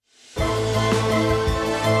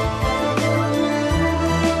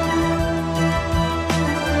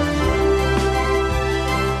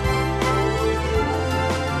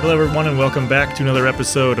Hello, everyone, and welcome back to another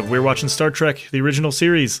episode of We're Watching Star Trek, the original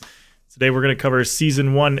series. Today we're going to cover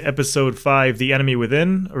Season 1, Episode 5, The Enemy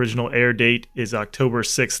Within. Original air date is October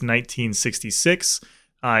 6, 1966.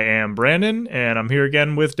 I am Brandon, and I'm here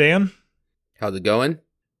again with Dan. How's it going?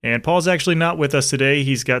 And Paul's actually not with us today.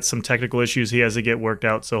 He's got some technical issues he has to get worked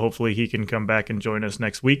out, so hopefully he can come back and join us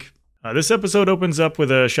next week. This episode opens up with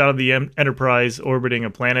a shot of the Enterprise orbiting a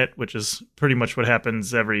planet, which is pretty much what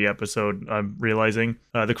happens every episode, I'm realizing.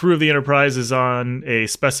 The crew of the Enterprise is on a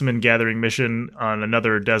specimen gathering mission on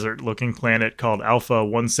another desert-looking planet called Alpha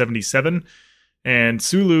 177, and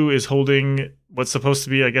Sulu is holding what's supposed to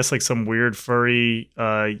be, I guess, like some weird furry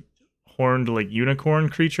horned like unicorn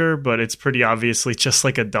creature, but it's pretty obviously just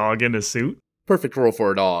like a dog in a suit. Perfect role for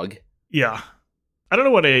a dog. Yeah. I don't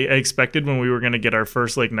know what I expected when we were going to get our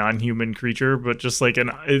first like non-human creature, but just like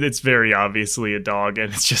it's very obviously a dog,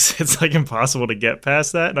 and it's like impossible to get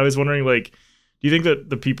past that. And I was wondering, like, do you think that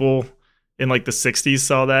the people in like the 60s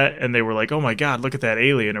saw that and they were like, oh my God, look at that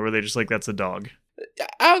alien? Or were they just like, that's a dog?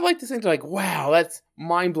 I would like to think they're like, wow, that's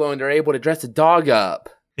mind-blowing. They're able to dress a dog up.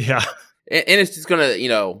 Yeah. And it's just going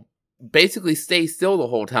to, basically stay still the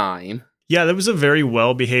whole time. Yeah, that was a very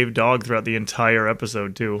well-behaved dog throughout the entire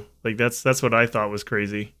episode, too. Like, that's what I thought was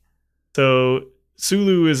crazy. So,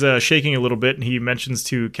 Sulu is shaking a little bit, and he mentions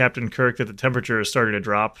to Captain Kirk that the temperature is starting to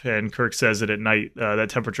drop, and Kirk says that at night, that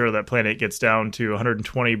temperature of that planet gets down to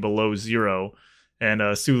 120 below zero,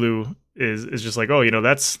 and Sulu is just like, oh,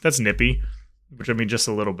 that's nippy, which, I mean, just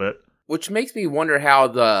a little bit. Which makes me wonder how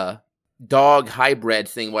the dog hybrid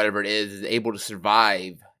thing, whatever it is able to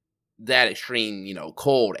survive that extreme,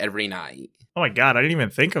 cold every night. Oh my God, I didn't even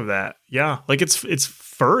think of that. Yeah, like it's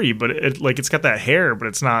furry, but it's got that hair, but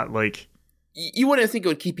it's not like... You wouldn't think it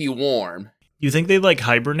would keep you warm. You think they like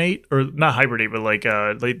hibernate, or not hibernate, but like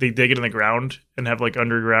they dig it in the ground and have like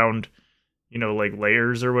underground, like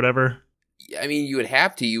layers or whatever? I mean, you would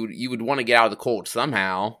have to. You would want to get out of the cold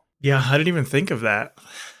somehow. Yeah, I didn't even think of that.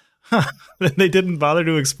 They didn't bother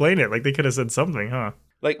to explain it. Like they could have said something, huh?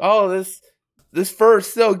 Like, oh, this fur is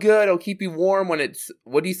so good, it'll keep you warm when it's,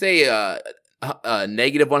 what do you say,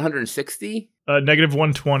 negative 160? Negative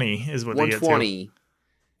 120 is what they get to. 120.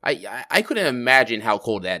 I couldn't imagine how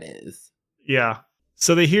cold that is. Yeah.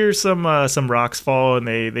 So they hear some rocks fall, and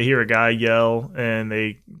they hear a guy yell, and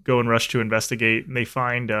they go and rush to investigate, and they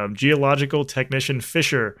find geological technician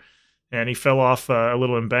Fisher, and he fell off a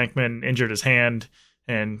little embankment and injured his hand,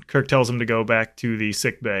 and Kirk tells him to go back to the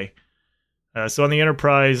sick bay. So on the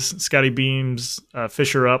Enterprise, Scotty beams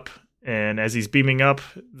Fisher up, and as he's beaming up,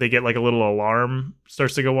 they get like a little alarm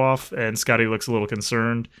starts to go off, and Scotty looks a little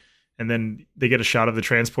concerned. And then they get a shot of the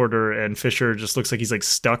transporter, and Fisher just looks like he's like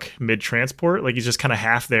stuck mid-transport, like he's just kind of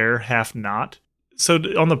half there, half not. So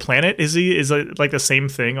on the planet, is it like the same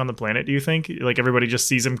thing on the planet, do you think? Like everybody just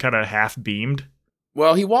sees him kind of half beamed?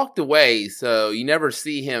 Well, he walked away, so you never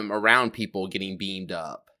see him around people getting beamed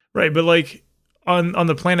up. Right, but like... On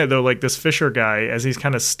the planet, though, like this Fisher guy, as he's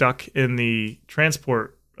kind of stuck in the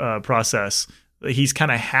transport process, he's kind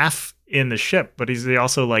of half in the ship, but is he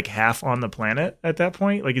also like half on the planet at that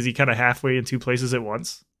point? Like, is he kind of halfway in two places at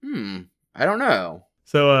once? I don't know.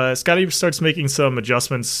 So Scotty starts making some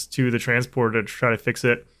adjustments to the transporter to try to fix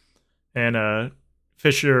it. And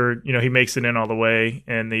Fisher, he makes it in all the way,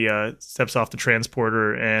 and he steps off the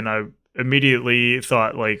transporter, and I immediately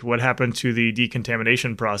thought, like, what happened to the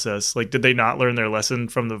decontamination process? Like, did they not learn their lesson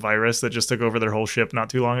from the virus that just took over their whole ship not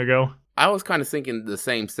too long ago? I was kind of thinking the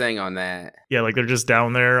same thing on that. Yeah, like they're just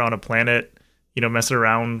down there on a planet, messing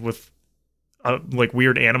around with like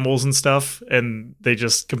weird animals and stuff, and they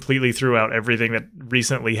just completely threw out everything that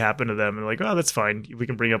recently happened to them, and like, oh, that's fine, we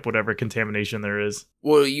can bring up whatever contamination there is.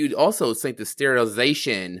 Well, you'd also think the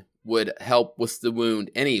sterilization would help with the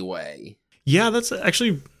wound anyway. Yeah, that's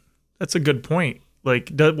a good point.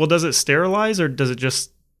 Like, does it sterilize, or does it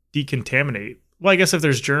just decontaminate? Well, I guess if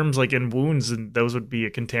there's germs like in wounds, then those would be a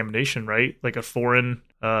contamination, right? Like a foreign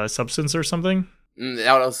substance or something.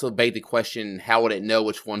 That would also beg the question: how would it know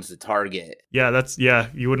which one's the target? Yeah,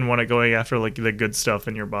 you wouldn't want it going after like the good stuff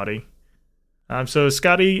in your body. So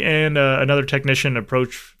Scotty and another technician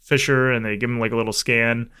approach Fisher, and they give him like a little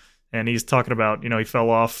scan, and he's talking about he fell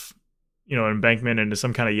off an embankment into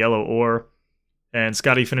some kind of yellow ore. And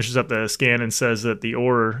Scotty finishes up the scan and says that the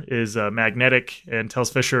ore is magnetic, and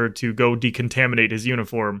tells Fisher to go decontaminate his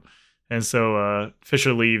uniform. And so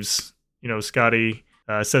Fisher leaves. Scotty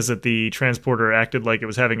says that the transporter acted like it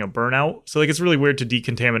was having a burnout. So like it's really weird to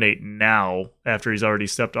decontaminate now after he's already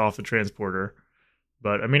stepped off the transporter.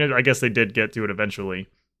 But I mean, I guess they did get to it eventually.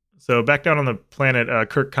 So back down on the planet,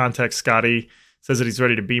 Kirk contacts Scotty, says that he's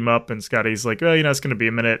ready to beam up, and Scotty's like, well, it's going to be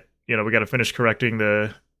a minute. We got to finish correcting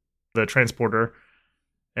the the transporter.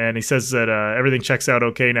 And he says that everything checks out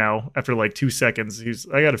okay now after like 2 seconds.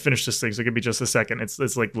 I got to finish this thing, so it could be just a second.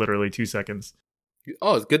 It's like literally 2 seconds.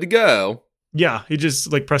 Oh, it's good to go. Yeah, he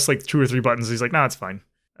just like pressed like 2 or 3 buttons. He's like, nah, it's fine.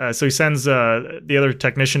 So he sends the other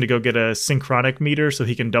technician to go get a synchronic meter so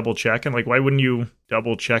he can double check. And like, why wouldn't you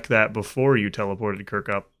double check that before you teleported Kirk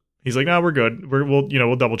up? He's like, no, we're good.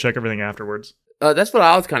 We'll double check everything afterwards. That's what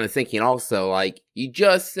I was kind of thinking also. Like, you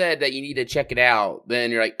just said that you need to check it out. Then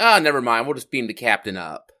you're like, oh, never mind. We'll just beam the captain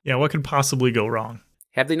up. Yeah, what could possibly go wrong?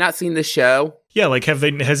 Have they not seen this show? Yeah, like, has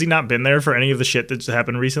he not been there for any of the shit that's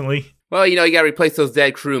happened recently? Well, you gotta replace those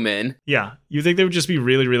dead crewmen. Yeah, you think they would just be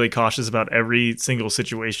really, really cautious about every single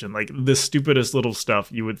situation. Like, the stupidest little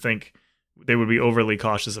stuff you would think they would be overly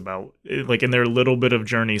cautious about. Like, in their little bit of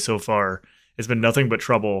journey so far, it's been nothing but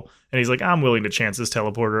trouble. And he's like, I'm willing to chance this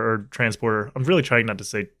teleporter or transporter. I'm really trying not to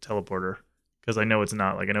say teleporter because I know it's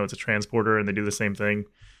not. Like, I know it's a transporter and they do the same thing.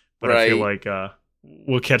 But right. I feel like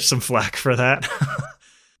we'll catch some flack for that.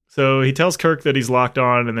 So he tells Kirk that he's locked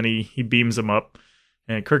on, and then he beams him up.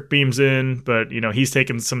 And Kirk beams in, but, he's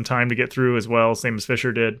taking some time to get through as well, same as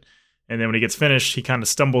Fisher did. And then when he gets finished, he kind of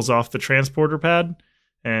stumbles off the transporter pad.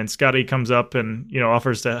 And Scotty comes up and,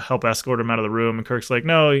 offers to help escort him out of the room. And Kirk's like,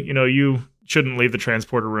 no, you shouldn't leave the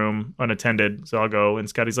transporter room unattended, so I'll go. And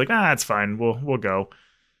Scotty's like, it's fine, we'll go.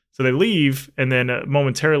 So they leave, and then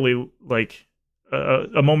momentarily, like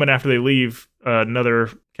a moment after they leave, another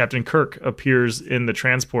Captain Kirk appears in the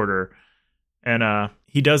transporter, and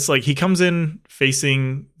he does he comes in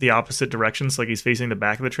facing the opposite direction, so like he's facing the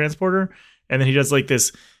back of the transporter, and then he does like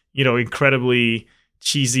this, incredibly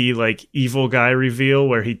cheesy like evil guy reveal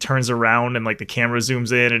where he turns around and like the camera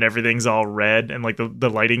zooms in and everything's all red and like the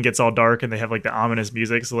lighting gets all dark and they have like the ominous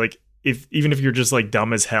music. So like even if you're just like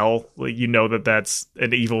dumb as hell, like that that's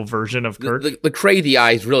an evil version of Kirk. The crazy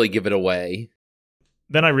eyes really give it away.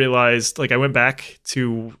 Then I realized, like, I went back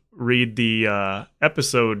to read the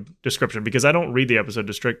episode description because I don't read the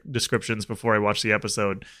episode descriptions before I watch the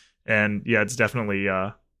episode. And yeah, it's definitely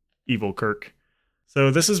evil Kirk. So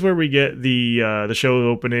this is where we get the show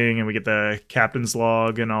opening and we get the captain's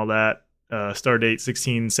log and all that. Stardate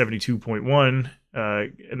 1672.1.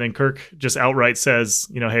 And then Kirk just outright says,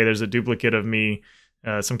 hey, there's a duplicate of me,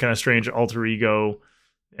 some kind of strange alter ego,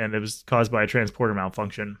 and it was caused by a transporter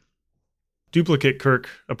malfunction. Duplicate Kirk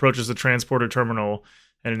approaches the transporter terminal,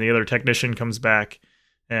 and the other technician comes back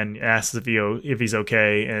and asks if he's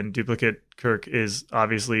okay. And duplicate Kirk is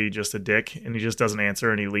obviously just a dick, and he just doesn't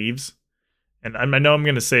answer, and he leaves. And I know I'm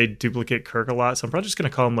going to say duplicate Kirk a lot, so I'm probably just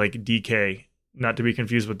going to call him like DK, not to be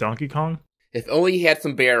confused with Donkey Kong. If only he had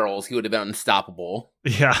some barrels, he would have been unstoppable.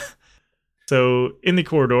 Yeah. So in the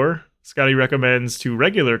corridor, Scotty recommends to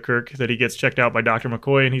regular Kirk that he gets checked out by Dr.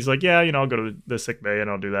 McCoy, and he's like, yeah, I'll go to the sick bay and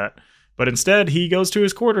I'll do that. But instead, he goes to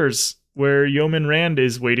his quarters where Yeoman Rand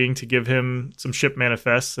is waiting to give him some ship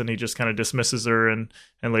manifests, and he just kind of dismisses her and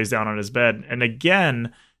lays down on his bed. And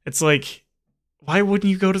again, it's like, why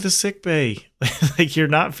wouldn't you go to the sick bay? Like, you're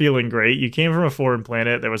not feeling great. You came from a foreign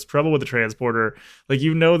planet. There was trouble with the transporter. Like,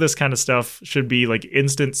 this kind of stuff should be like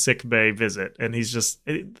instant sick bay visit. And he's just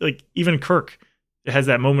like, even Kirk has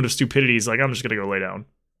that moment of stupidity. He's like, I'm just going to go lay down.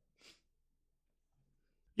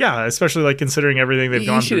 Yeah, especially like considering everything they've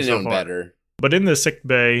gone through so far. You should have known better. But in the sick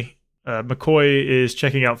bay, McCoy is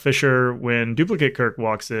checking out Fisher when duplicate Kirk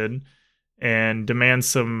walks in and demands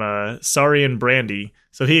some Saurian brandy.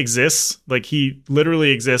 So he exists, like he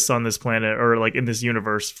literally exists on this planet or like in this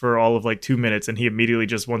universe for all of like 2 minutes, and he immediately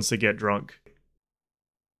just wants to get drunk.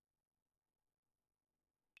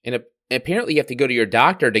 And apparently you have to go to your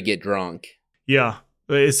doctor to get drunk. Yeah.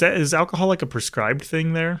 Is alcohol like a prescribed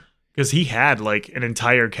thing there? Because he had like an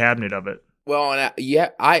entire cabinet of it. Well,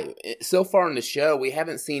 so far in the show, we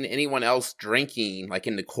haven't seen anyone else drinking like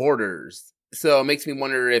in the quarters. So it makes me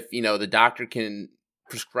wonder if, the doctor can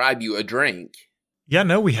prescribe you a drink. Yeah,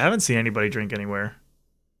 no, we haven't seen anybody drink anywhere.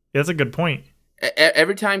 Yeah, that's a good point.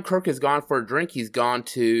 Every time Kirk has gone for a drink, he's gone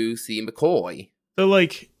to see McCoy. So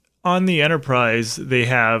like on the Enterprise, they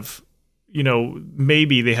have,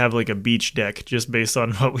 maybe they have like a beach deck just based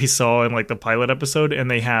on what we saw in like the pilot episode, and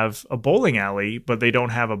they have a bowling alley, but they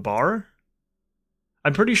don't have a bar.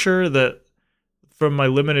 I'm pretty sure that from my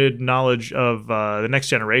limited knowledge of the Next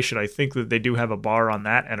Generation, I think that they do have a bar on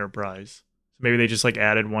that Enterprise. Maybe they just like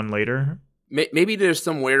added one later. Maybe there's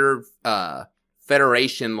some weird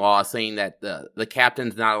Federation law saying that the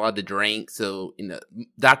captain's not allowed to drink. So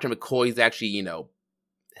Dr. McCoy's actually,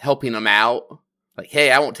 helping him out. Like,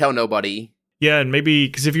 hey, I won't tell nobody. Yeah, and maybe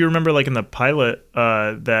because if you remember, like in the pilot,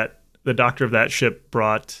 that the doctor of that ship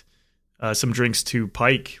brought some drinks to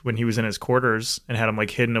Pike when he was in his quarters and had him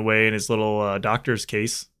like hidden away in his little doctor's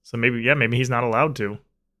case. So maybe he's not allowed to.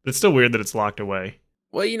 But it's still weird that it's locked away.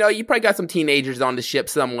 Well, you probably got some teenagers on the ship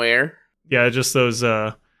somewhere. Yeah, just those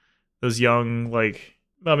young, like,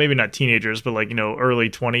 well, maybe not teenagers, but like, early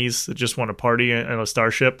 20s that just want to party in a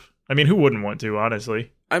starship. I mean, who wouldn't want to,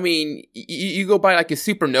 honestly? I mean, you go by like a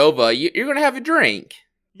supernova, you're going to have a drink.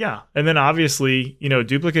 Yeah. And then obviously,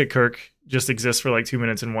 Duplicate Kirk just exists for like 2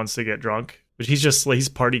 minutes and wants to get drunk. But he's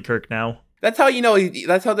party Kirk now. That's how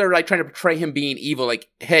that's how they're like trying to portray him being evil. Like,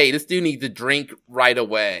 hey, this dude needs to drink right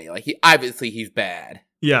away. Like, he's bad.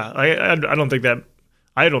 Yeah, I don't think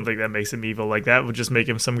that makes him evil. Like, that would just make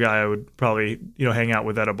him some guy I would probably, hang out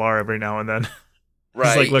with at a bar every now and then. Right.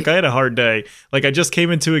 He's like, look, I had a hard day. Like, I just came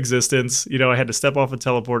into existence. I had to step off a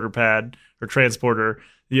teleporter pad or transporter.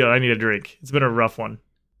 I need a drink. It's been a rough one.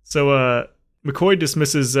 So McCoy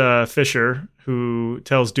dismisses Fisher, who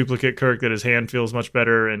tells Duplicate Kirk that his hand feels much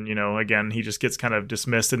better. And, again, he just gets kind of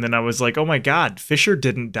dismissed. And then I was like, oh my God, Fisher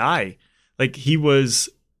didn't die. Like, he was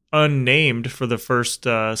unnamed for the first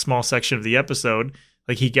small section of the episode.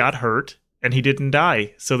 Like, he got hurt and he didn't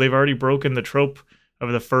die. So they've already broken the trope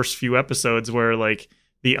of the first few episodes where, like,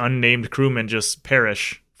 the unnamed crewmen just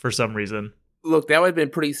perish for some reason. Look, that would have been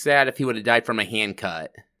pretty sad if he would have died from a hand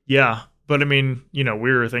cut. Yeah, but I mean,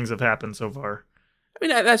 weirder things have happened so far. I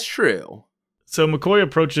mean, that's true. So McCoy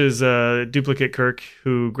approaches Duplicate Kirk,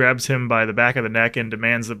 who grabs him by the back of the neck and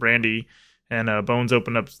demands the brandy. And Bones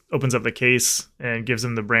opens up the case and gives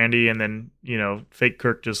him the brandy, and then, fake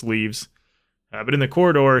Kirk just leaves. But in the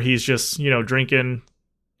corridor, he's just, drinking,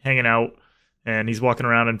 hanging out, and he's walking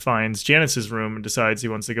around and finds Janice's room and decides he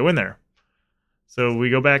wants to go in there. So we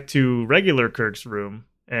go back to regular Kirk's room,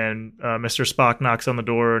 and Mr. Spock knocks on the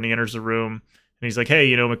door, and he enters the room, and he's like, hey,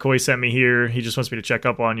 McCoy sent me here. He just wants me to check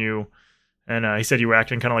up on you. And he said you were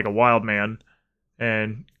acting kind of like a wild man.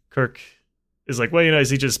 And Kirk is like, well, is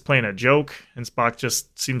he just playing a joke? And Spock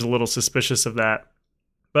just seems a little suspicious of that.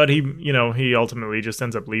 But he ultimately just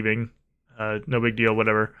ends up leaving. No big deal,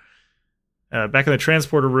 whatever. Back in the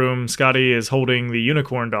transporter room, Scotty is holding the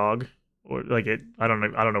unicorn dog, or like it. I don't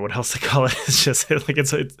know what else to call it. It's just like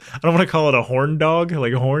it's. I don't want to call it a horn dog,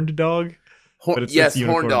 like a horned dog. Yes,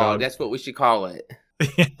 horn dog. That's what we should call it.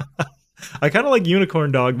 Yeah. I kind of like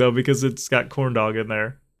unicorn dog though because it's got corn dog in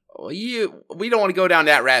there. Well, we don't want to go down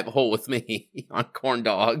that rabbit hole with me on corn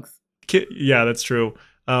dogs. Yeah, that's true.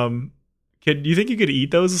 Do you think you could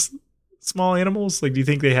eat those small animals? Like, do you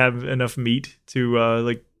think they have enough meat to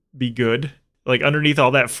like be good? Like underneath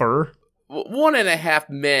all that fur? 1.5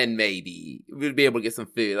 men maybe would be able to get some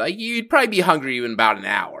food. Like you'd probably be hungry in about an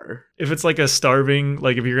hour. If it's like a starving,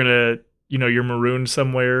 like if you're gonna, you're marooned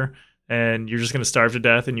somewhere and you're just gonna starve to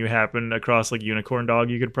death, and you happen across like unicorn dog,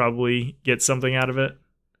 you could probably get something out of it.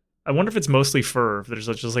 I wonder if it's mostly fur. If there's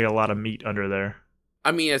just like a lot of meat under there.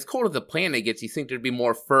 I mean, as cold as the planet gets, you think there'd be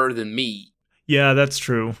more fur than meat. Yeah, that's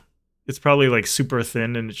true. It's probably like super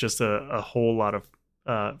thin, and it's just a whole lot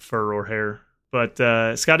of fur or hair.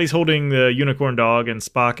 But Scotty's holding the unicorn dog, and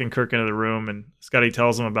Spock and Kirk into the room, and Scotty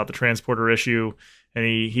tells him about the transporter issue, and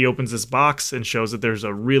he opens this box and shows that there's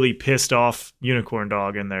a really pissed off unicorn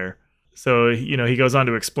dog in there. So, he goes on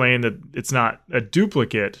to explain that it's not a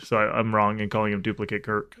duplicate, so I'm wrong in calling him Duplicate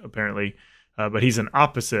Kirk, apparently, but he's an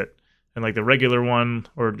opposite. And like the regular one,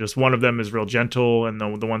 or just one of them, is real gentle, and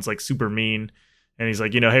the one's like super mean. And he's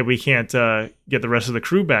like, hey, we can't get the rest of the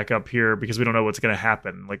crew back up here because we don't know what's going to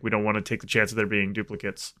happen. Like, we don't want to take the chance of there being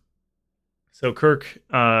duplicates. So Kirk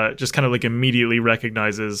just kind of like immediately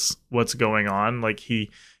recognizes what's going on. Like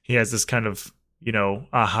he has this kind of,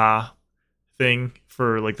 aha thing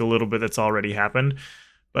for like the little bit that's already happened.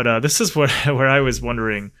 But this is where I was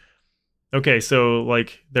wondering, okay, so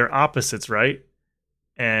like they're opposites, right?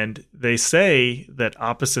 And they say that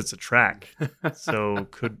opposites attract. So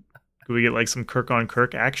could we get like some Kirk on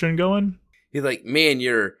Kirk action going? He's like, man,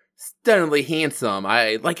 you're stunningly handsome.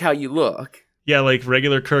 I like how you look. Yeah, like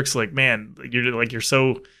regular Kirk's like, man, you're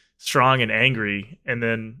so strong and angry. And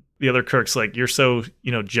then the other Kirk's like, you're so,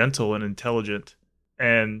 gentle and intelligent.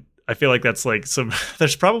 And I feel like that's like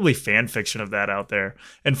there's probably fan fiction of that out there.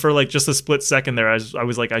 And for like just a split second there, I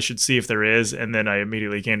was like, I should see if there is. And then I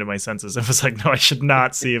immediately came to my senses and was like, no, I should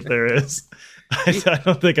not see if there is. I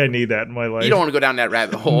don't think I need that in my life. You don't want to go down that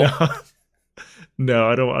rabbit hole. No,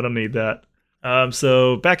 I don't need that.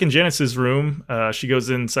 So back in Janice's room, she goes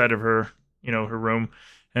inside of her, her room,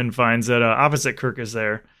 and finds that opposite Kirk is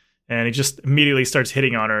there. And he just immediately starts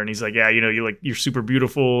hitting on her. And he's like, yeah, you're super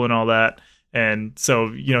beautiful and all that. And so,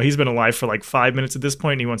 he's been alive for like 5 minutes at this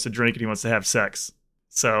point, and he wants to drink and he wants to have sex.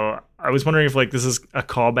 So I was wondering if like this is a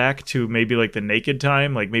callback to maybe like the naked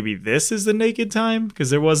time, like maybe this is the naked time, because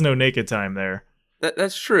there was no naked time there.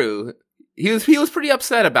 That's true. He was pretty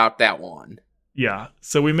upset about that one. Yeah.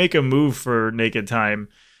 So we make a move for Naked Time,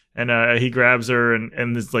 and he grabs her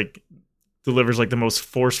and is like delivers like the most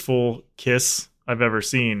forceful kiss I've ever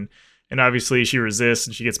seen. And obviously she resists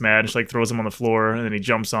and she gets mad and she like throws him on the floor and then he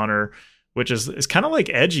jumps on her, which is kind of like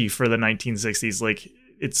edgy for the 1960s. Like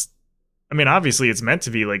obviously it's meant to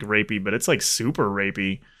be like rapey, but it's like super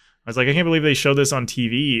rapey. I was like, I can't believe they showed this on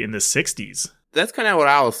TV in the 60s. That's kind of what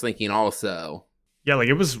I was thinking also. Yeah, like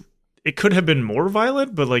it could have been more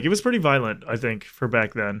violent, but like it was pretty violent, I think, for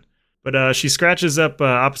back then. But she scratches up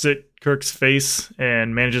opposite Kirk's face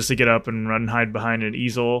and manages to get up and run and hide behind an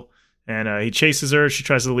easel. And he chases her. She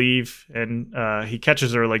tries to leave, and he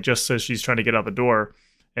catches her like just as she's trying to get out the door.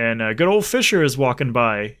 And good old Fisher is walking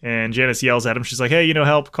by, and Janice yells at him. She's like, "Hey,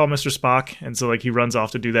 help! Call Mr. Spock." And so like he runs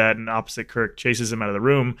off to do that, and opposite Kirk chases him out of the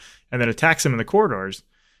room, and then attacks him in the corridors.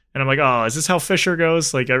 And I'm like, oh, is this how Fisher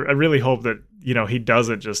goes? Like, I really hope that he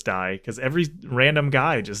doesn't just die, because every random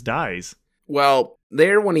guy just dies. Well,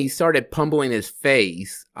 there when he started pummeling his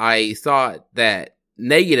face, I thought that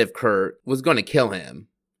negative Kirk was going to kill him.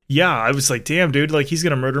 Yeah, I was like, damn, dude, like he's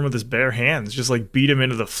going to murder him with his bare hands, just like beat him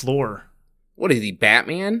into the floor. What is he,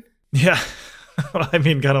 Batman? Yeah. I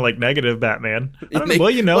mean, kind of like negative Batman. I don't know.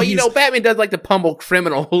 Well, Batman does like to pummel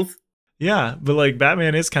criminals. Yeah, but like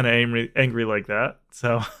Batman is kind of angry like that.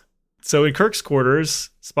 So in Kirk's quarters,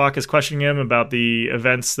 Spock is questioning him about the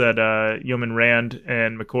events that Yeoman Rand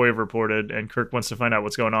and McCoy have reported, and Kirk wants to find out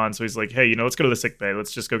what's going on. So he's like, hey, let's go to the sick bay.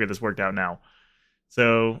 Let's just go get this worked out now.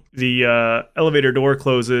 So the elevator door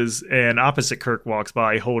closes, and opposite Kirk walks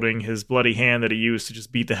by holding his bloody hand that he used to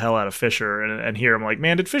just beat the hell out of Fisher. And here I'm like,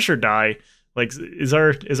 man, did Fisher die? Like, is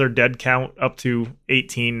our dead count up to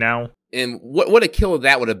 18 now? And what a kill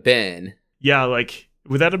that would have been. Yeah, like,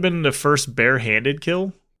 would that have been the first barehanded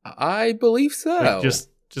kill? I believe so. Like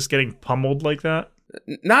just getting pummeled like that?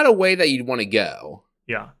 Not a way that you'd want to go.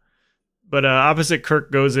 Yeah. But opposite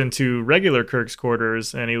Kirk goes into regular Kirk's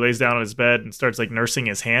quarters, and he lays down on his bed and starts like nursing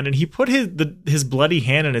his hand, and he put his bloody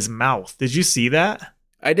hand in his mouth. Did you see that?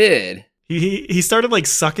 I did. He started like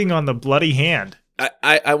sucking on the bloody hand.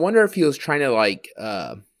 I wonder if he was trying to like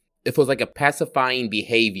if it was like a pacifying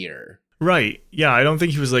behavior. Right. Yeah, I don't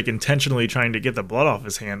think he was like intentionally trying to get the blood off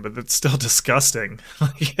his hand, but that's still disgusting.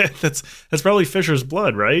 That's probably Fisher's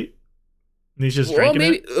blood, right? And he's just drinking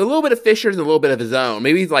maybe it? A little bit of Fisher's and a little bit of his own.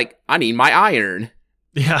 Maybe he's like, I need my iron.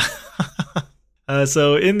 Yeah.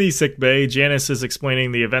 So in the sick bay, Janice is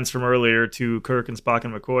explaining the events from earlier to Kirk and Spock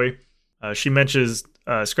and McCoy. She mentions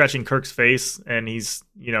scratching Kirk's face, and he's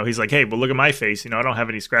like, hey, but look at my face. I don't have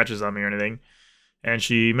any scratches on me or anything. And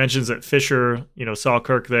she mentions that Fisher, saw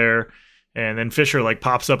Kirk there. And then Fisher like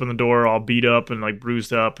pops up in the door all beat up and like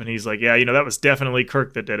bruised up. And he's like, yeah, that was definitely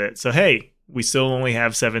Kirk that did it. So, hey, we still only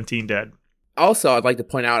have 17 dead. Also, I'd like to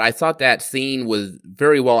point out, I thought that scene was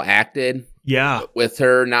very well acted. Yeah. With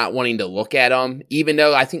her not wanting to look at him, even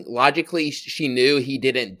though I think logically she knew he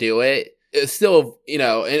didn't do it. It's still, in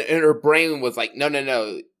her brain was like, no,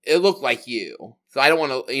 it looked like you. So I don't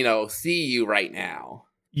want to, see you right now.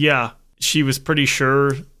 Yeah. She was pretty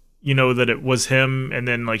sure, that it was him. And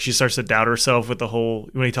then like she starts to doubt herself with the whole,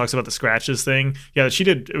 when he talks about the scratches thing. Yeah, she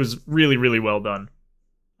did. It was really, really well done.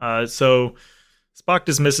 So Spock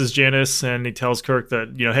dismisses Janice, and he tells Kirk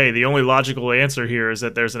that, hey, the only logical answer here is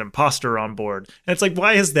that there's an imposter on board. And it's like,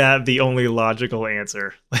 why is that the only logical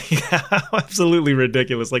answer? Like, how absolutely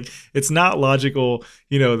ridiculous. Like, it's not logical,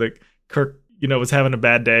 that Kirk, was having a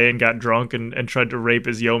bad day and got drunk and tried to rape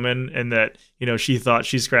his yeoman, and that, she thought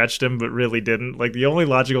she scratched him, but really didn't. Like, the only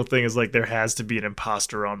logical thing is, like, there has to be an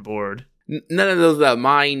imposter on board. None of those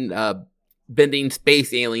mind bending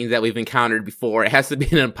space aliens that we've encountered before. It has to be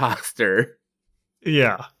an imposter.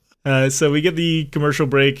 Yeah. So we get the commercial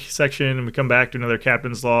break section, and we come back to another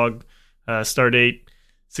captain's log, stardate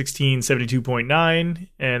 1672.9,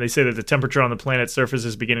 and they say that the temperature on the planet's surface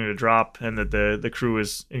is beginning to drop, and that the crew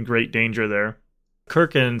is in great danger there.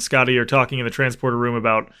 Kirk and Scotty are talking in the transporter room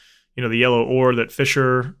about, the yellow ore that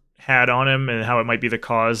Fisher had on him and how it might be the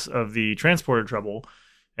cause of the transporter trouble.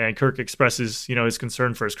 And Kirk expresses, his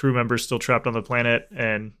concern for his crew members still trapped on the planet,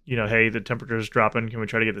 and, hey, the temperature's dropping. Can we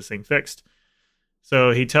try to get this thing fixed?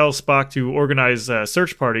 So he tells Spock to organize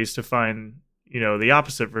search parties to find, the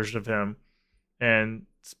opposite version of him. And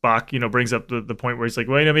Spock, brings up the point where he's like,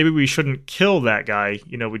 well, maybe we shouldn't kill that guy.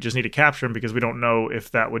 We just need to capture him because we don't know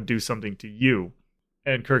if that would do something to you.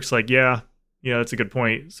 And Kirk's like, yeah, that's a good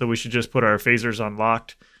point. So we should just put our phasers on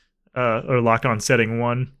locked on setting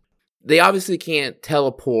 1. They obviously can't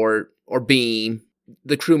teleport or beam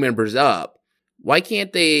the crew members up. Why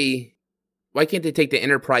can't they take the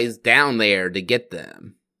Enterprise down there to get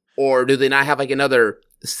them? Or do they not have like another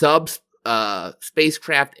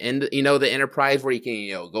spacecraft in the Enterprise where you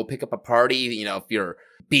can go pick up a party if your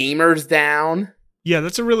beamer's down. Yeah,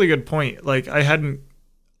 that's a really good point. Like I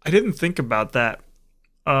didn't think about that.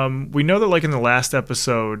 We know that like in the last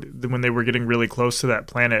episode, when they were getting really close to that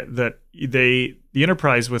planet, that the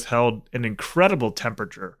Enterprise withheld an incredible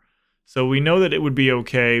temperature. So we know that it would be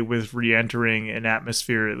okay with re-entering an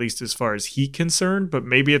atmosphere, at least as far as heat concerned, but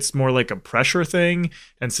maybe it's more like a pressure thing.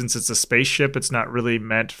 And since it's a spaceship, it's not really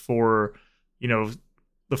meant for,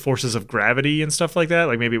 the forces of gravity and stuff like that.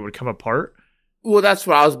 Like maybe it would come apart. Well, that's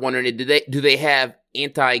what I was wondering. Do they have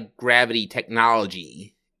anti-gravity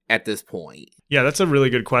technology at this point? Yeah, that's a really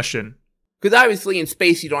good question. Because obviously in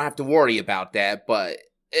space you don't have to worry about that, but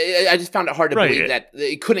I just found it hard to believe that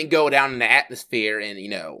it couldn't go down in the atmosphere and,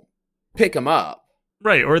 pick them up.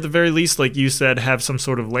 Right, or at the very least, like you said, have some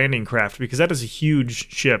sort of landing craft, because that is a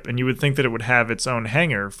huge ship, and you would think that it would have its own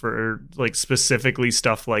hangar for, like, specifically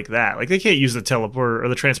stuff like that. Like, they can't use the teleporter or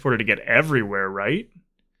the transporter to get everywhere, right?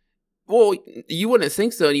 Well, you wouldn't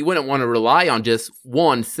think so, and you wouldn't want to rely on just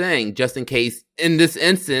one thing, just in case, in this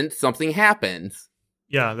instance, something happens.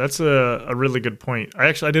 Yeah, that's a really good point.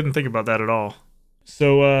 I didn't think about that at all.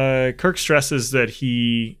 So, Kirk stresses that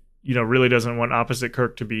he really doesn't want opposite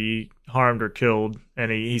Kirk to be harmed or killed.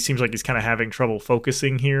 And he seems like he's kind of having trouble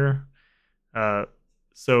focusing here.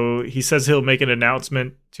 So he says he'll make an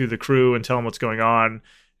announcement to the crew and tell them what's going on.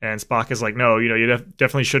 And Spock is like, no, you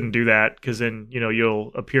definitely shouldn't do that, because then,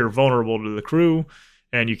 you'll appear vulnerable to the crew.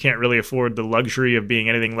 And you can't really afford the luxury of being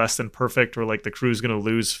anything less than perfect, or like the crew's going to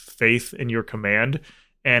lose faith in your command.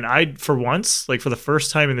 And for once, like for the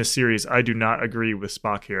first time in this series, I do not agree with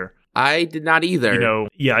Spock here. I did not either.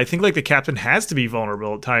 Yeah, I think like the captain has to be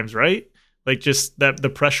vulnerable at times, right? Like just that the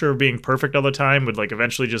pressure of being perfect all the time would like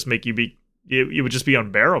eventually just make you it would just be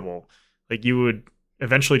unbearable. Like you would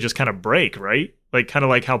eventually just kind of break, right? Like kind of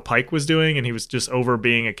like how Pike was doing, and he was just over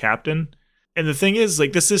being a captain. And the thing is,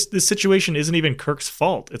 like this situation isn't even Kirk's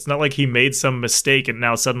fault. It's not like he made some mistake and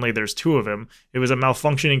now suddenly there's two of him. It was a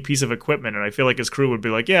malfunctioning piece of equipment, and I feel like his crew would be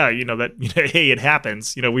like, yeah, hey, it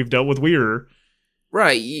happens. We've dealt with weirder.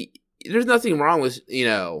 Right. There's nothing wrong with,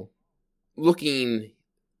 looking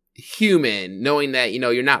human, knowing that,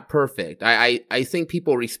 you're not perfect. I think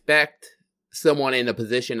people respect someone in a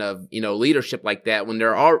position of, leadership like that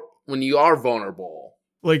when you are vulnerable.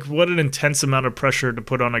 Like, what an intense amount of pressure to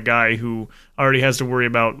put on a guy who already has to worry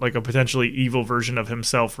about, like, a potentially evil version of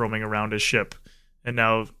himself roaming around his ship. And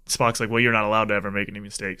now Spock's like, well, you're not allowed to ever make any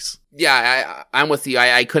mistakes. Yeah, I'm with you.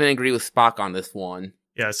 I couldn't agree with Spock on this one.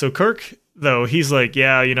 Yeah, so Kirk, though, he's like,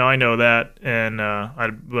 yeah, I know that, and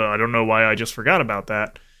I don't know why I just forgot about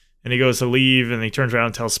that. And he goes to leave, and he turns around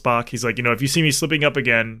and tells Spock, he's like, if you see me slipping up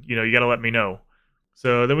again, you got to let me know.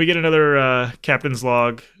 So then we get another captain's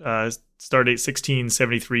log, stardate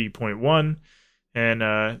 1673.1,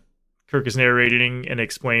 and Kirk is narrating and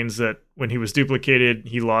explains that when he was duplicated,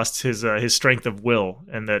 he lost his strength of will,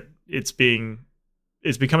 and that it's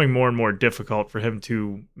becoming more and more difficult for him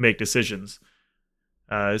to make decisions.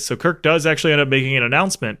 So Kirk does actually end up making an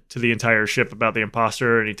announcement to the entire ship about the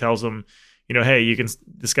imposter, and he tells them, hey,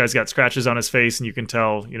 this guy's got scratches on his face, and you can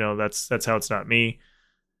tell, that's how it's not me.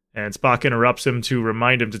 And Spock interrupts him to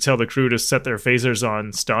remind him to tell the crew to set their phasers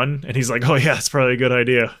on stun, and he's like, oh yeah, that's probably a good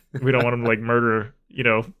idea. We don't want him to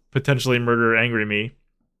like potentially murder Angry Me.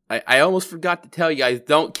 I almost forgot to tell you guys,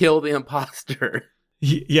 don't kill the imposter.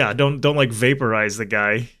 Yeah, don't like vaporize the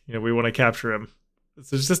guy. We want to capture him.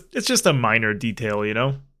 It's just a minor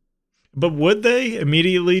detail, But would they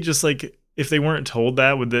immediately just like, if they weren't told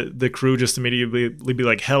that, would the crew just immediately be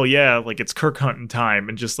like, hell yeah, like it's Kirk hunting time,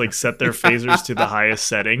 and just like set their phasers to the highest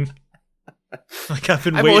setting? Like I've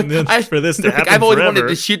been waiting for this to happen I've always forever. wanted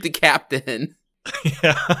to shoot the captain.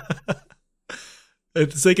 Yeah.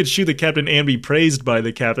 It's they could shoot the captain and be praised by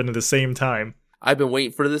the captain at the same time. I've been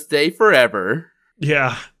waiting for this day forever.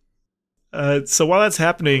 Yeah. So while that's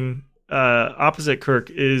happening, opposite Kirk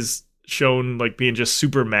is shown like being just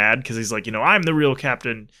super mad because he's like, I'm the real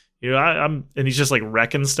captain. I'm, and he's just like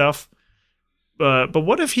wrecking stuff. But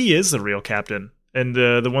what if he is the real captain, and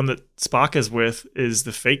the one that Spock is with is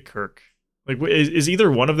the fake Kirk? Like, is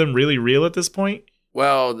either one of them really real at this point?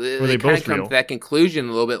 Well, they kind of come to that conclusion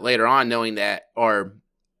a little bit later on, knowing that, or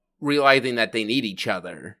realizing that they need each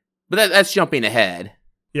other. But that's jumping ahead.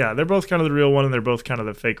 Yeah, they're both kind of the real one, and they're both kind of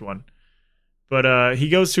the fake one. But he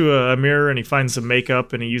goes to a mirror, and he finds some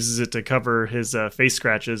makeup, and he uses it to cover his face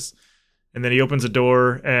scratches. And then he opens a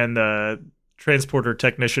door, and the transporter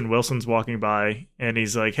technician Wilson's walking by, and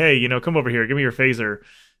he's like, hey, come over here, give me your phaser.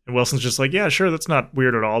 And Wilson's just like, yeah, sure, that's not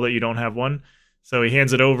weird at all that you don't have one. So he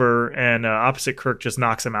hands it over, and opposite Kirk just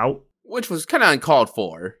knocks him out. Which was kind of uncalled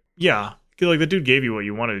for. Yeah. Like, the dude gave you what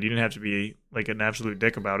you wanted. You didn't have to be, like, an absolute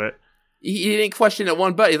dick about it. He didn't question it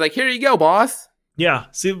one bit. He's like, here you go, boss. Yeah.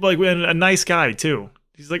 See, like, a nice guy, too.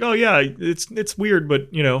 He's like, oh, yeah, it's weird, but,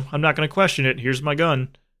 I'm not going to question it. Here's my gun.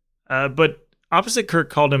 But opposite Kirk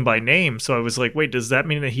called him by name, so I was like, wait, does that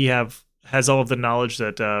mean that he has all of the knowledge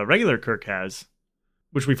that regular Kirk has?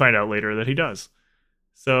 Which we find out later that he does.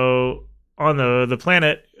 So on the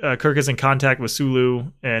planet, Kirk is in contact with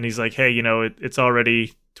Sulu, and he's like, hey, it's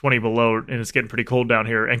already 20 below, and it's getting pretty cold down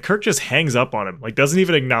here. And Kirk just hangs up on him. Like, doesn't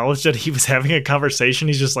even acknowledge that he was having a conversation.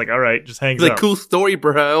 He's just like, all right, just hangs up. Cool story,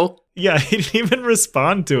 bro. Yeah, he didn't even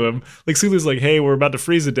respond to him. Like, Sulu's like, hey, we're about to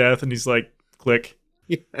freeze to death. And he's like, click.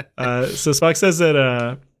 So Spock says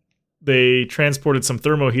that they transported some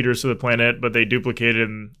thermo heaters to the planet, but they duplicated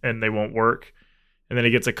and they won't work. And then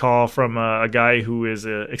he gets a call from a guy who is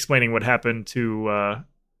explaining what happened to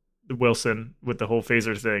Wilson with the whole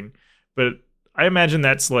phaser thing. But I imagine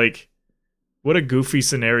that's like, what a goofy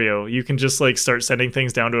scenario. You can just like start sending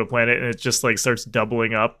things down to a planet and it just like starts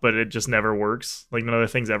doubling up, but it just never works. Like, none of the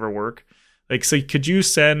things ever work. Like, so could you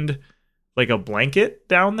send like a blanket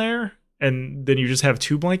down there and then you just have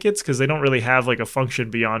two blankets? Because they don't really have like a function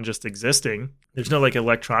beyond just existing. There's no like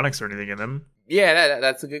electronics or anything in them. Yeah,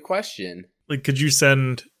 that's a good question. Like, could you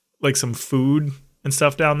send like some food and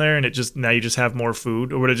stuff down there and now you just have more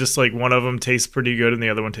food? Or would it just like one of them tastes pretty good and the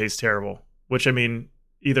other one tastes terrible? Which, I mean,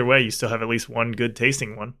 either way, you still have at least one good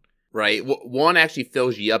tasting one. Right. One actually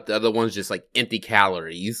fills you up. The other one's just like empty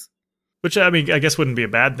calories. Which, I mean, I guess wouldn't be a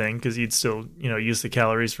bad thing because you'd still, use the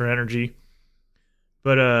calories for energy.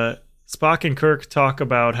 But Spock and Kirk talk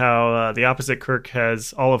about how the opposite Kirk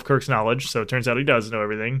has all of Kirk's knowledge. So it turns out he does know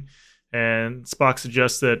everything. And Spock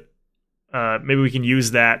suggests that maybe we can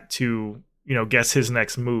use that to, guess his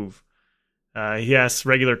next move. He asks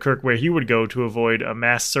regular Kirk where he would go to avoid a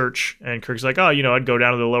mass search, and Kirk's like, oh, I'd go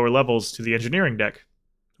down to the lower levels to the engineering deck,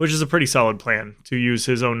 which is a pretty solid plan to use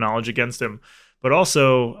his own knowledge against him. But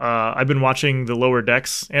also, I've been watching the Lower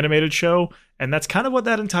Decks animated show, and that's kind of what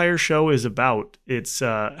that entire show is about. It's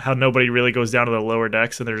how nobody really goes down to the lower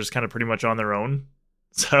decks, and they're just kind of pretty much on their own.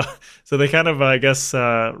 So they kind of, I guess,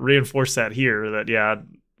 reinforce that here, that, yeah,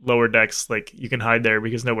 lower decks, like, you can hide there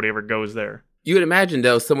because nobody ever goes there. You would imagine,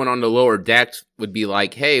 though, someone on the lower decks would be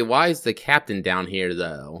like, hey, why is the captain down here,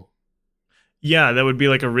 though? Yeah, that would be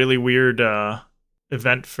like a really weird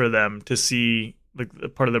event for them to see,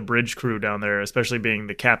 like, part of the bridge crew down there, especially being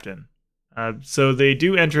the captain. So they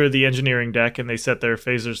do enter the engineering deck and they set their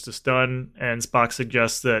phasers to stun, and Spock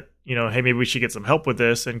suggests that, hey, maybe we should get some help with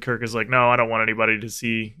this. And Kirk is like, no, I don't want anybody to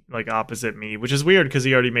see, like, opposite me, which is weird because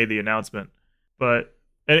he already made the announcement. But,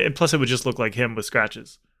 and plus it would just look like him with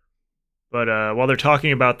scratches. But while they're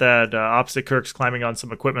talking about that, opposite Kirk's climbing on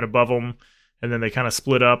some equipment above him, and then they kind of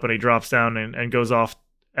split up and he drops down and goes off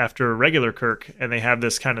after regular Kirk, and they have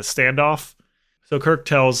this kind of standoff. So Kirk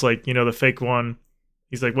tells, like, the fake one,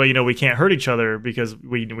 he's like, well, we can't hurt each other because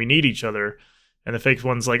we need each other. And the fake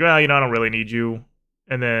one's like, well, I don't really need you.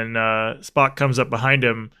 And then Spock comes up behind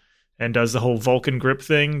him and does the whole Vulcan grip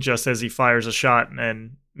thing just as he fires a shot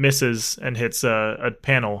and misses and hits a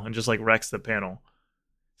panel and just, like, wrecks the panel.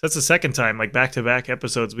 So that's the second time, like, back-to-back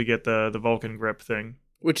episodes, we get the Vulcan grip thing.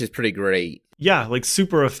 Which is pretty great. Yeah, like,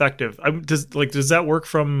 super effective. Does that work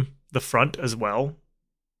from the front as well?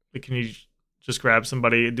 Like, can you just grab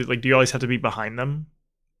somebody? Do you always have to be behind them?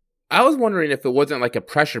 I was wondering if it wasn't like a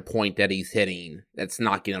pressure point that he's hitting that's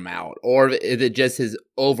knocking him out. Or is it just his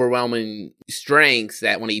overwhelming strengths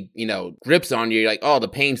that when he, grips on you, you're like, oh, the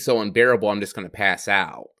pain's so unbearable, I'm just going to pass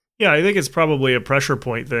out. Yeah, I think it's probably a pressure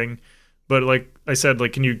point thing. But like I said,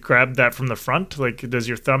 like, can you grab that from the front? Like, does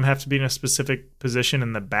your thumb have to be in a specific position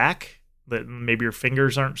in the back? That maybe your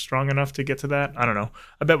fingers aren't strong enough to get to that? I don't know.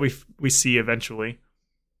 I bet we see eventually.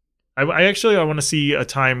 I want to see a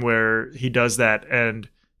time where he does that and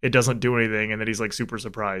it doesn't do anything and then he's, like, super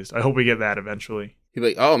surprised. I hope we get that eventually. He'd be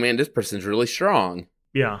like, oh man, this person's really strong.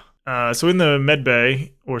 Yeah. So in the med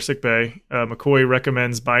bay or sick bay, McCoy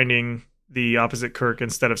recommends binding the opposite Kirk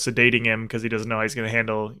instead of sedating him because he doesn't know how he's going to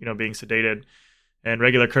handle, being sedated. And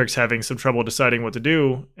regular Kirk's having some trouble deciding what to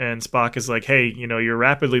do. And Spock is like, hey, you're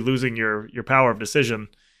rapidly losing your power of decision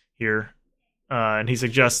here. And he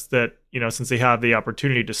suggests that, since they have the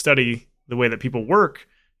opportunity to study the way that people work,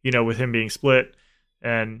 with him being split,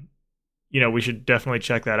 and, we should definitely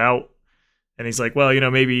check that out. And he's like, well,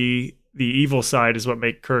 maybe the evil side is what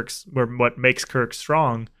makes Kirk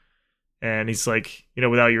strong. And he's like,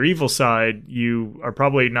 without your evil side, you are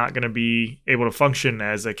probably not going to be able to function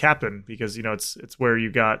as a captain because, it's where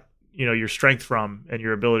you got, your strength from and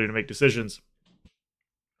your ability to make decisions.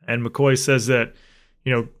 And McCoy says that,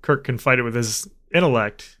 Kirk can fight it with his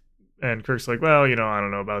intellect, And Kirk's like, well, I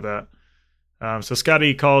don't know about that. So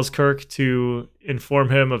Scotty calls Kirk to inform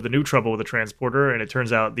him of the new trouble with the transporter, and it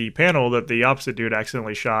turns out the panel that the opposite dude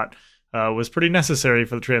accidentally shot was pretty necessary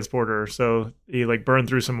for the transporter. So he burned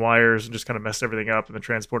through some wires and just kind of messed everything up, and the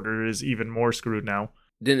transporter is even more screwed now.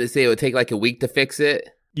 Didn't it say it would take a week to fix it?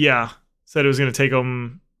 Yeah, said it was going to take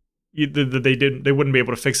them. They wouldn't be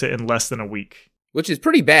able to fix it in less than a week, which is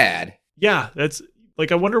pretty bad. Yeah, that's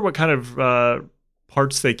I wonder what kind of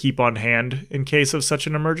parts they keep on hand in case of such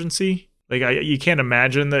an emergency. You can't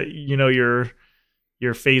imagine that your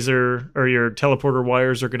phaser or your teleporter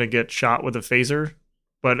wires are going to get shot with a phaser,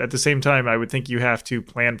 but at the same time, I would think you have to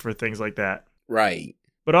plan for things like that. Right.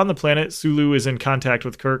 But on the planet, Sulu is in contact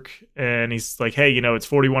with Kirk, and he's like, "Hey, it's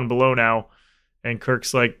 41 below now," and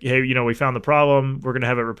Kirk's like, "Hey, we found the problem. We're going to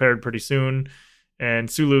have it repaired pretty soon." And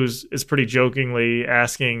Sulu is pretty jokingly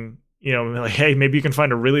asking, "Hey, maybe you can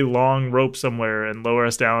find a really long rope somewhere and lower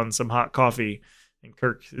us down some hot coffee." And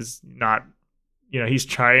Kirk is not, he's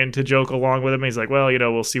trying to joke along with him. He's like, "Well,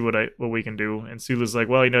 we'll see what we can do." And Sulu's like,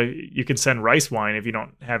 "Well, you can send rice wine if you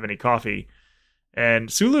don't have any coffee."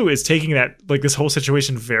 And Sulu is taking that, this whole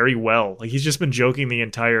situation very well. He's just been joking the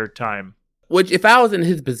entire time. Which, if I was in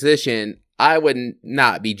his position, I would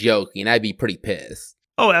not be joking. I'd be pretty pissed.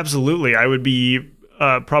 Oh, absolutely. I would be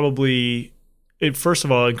probably, first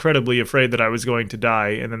of all, incredibly afraid that I was going to die,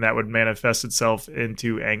 and then that would manifest itself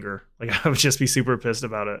into anger. I would just be super pissed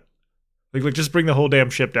about it. Just bring the whole damn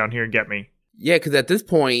ship down here and get me. Yeah, because at this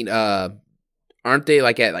point, aren't they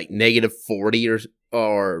at negative 40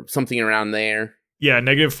 or something around there? Yeah,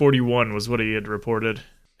 negative 41 was what he had reported.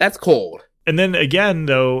 That's cold. And then again,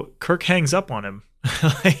 though, Kirk hangs up on him.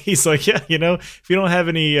 He's like, "Yeah, if you don't have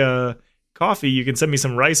any coffee, you can send me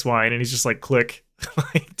some rice wine." And he's just like, click.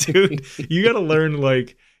 Dude, you got to learn,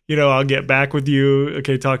 I'll get back with you.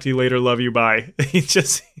 Okay, talk to you later. Love you. Bye. He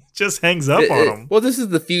just hangs up on him. Well, this is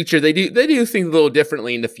the future. They do things a little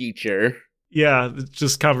differently in the future. Yeah, it's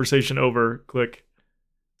just conversation over. Click.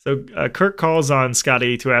 So Kirk calls on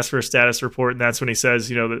Scotty to ask for a status report, and that's when he says,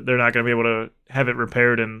 that they're not going to be able to have it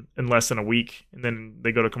repaired in less than a week. And then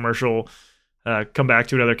they go to commercial, come back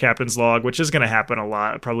to another captain's log, which is going to happen a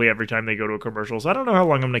lot, probably every time they go to a commercial. So I don't know how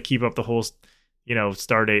long I'm going to keep up the whole,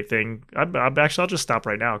 Stardate thing. I'll just stop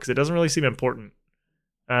right now because it doesn't really seem important.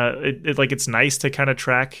 It's nice to kind of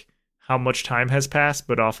track how much time has passed,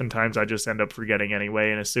 but oftentimes I just end up forgetting anyway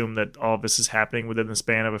and assume that all of this is happening within the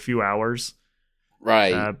span of a few hours.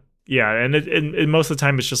 Right. Yeah, and most of the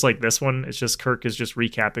time it's just like this one. It's just Kirk is just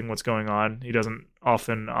recapping what's going on. He doesn't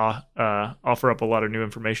often offer up a lot of new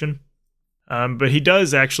information. But he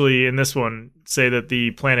does actually, in this one, say that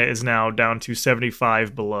the planet is now down to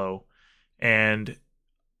 75 below. And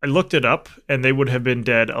I looked it up, and they would have been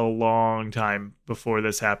dead a long time before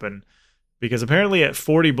this happened. Because apparently at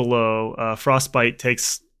 40 below, frostbite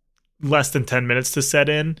takes less than 10 minutes to set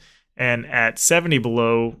in. And at 70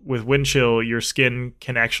 below, with wind chill, your skin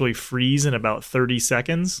can actually freeze in about 30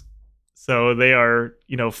 seconds. So they are,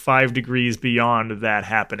 5 degrees beyond that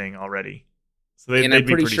happening already. So and I'm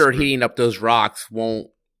pretty sure heating up those rocks won't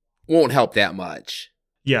help that much.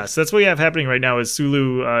 Yeah, so that's what we have happening right now is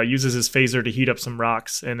Sulu uses his phaser to heat up some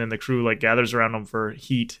rocks, and then the crew gathers around him for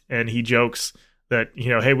heat, and he jokes that,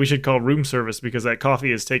 hey, we should call room service because that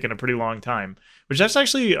coffee has taken a pretty long time, which that's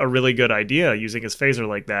actually a really good idea, using his phaser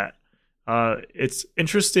like that. It's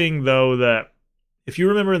interesting, though, that if you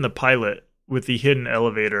remember in the pilot with the hidden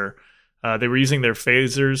elevator, they were using their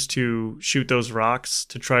phasers to shoot those rocks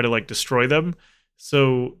to try to destroy them.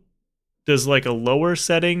 So does a lower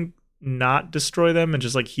setting not destroy them and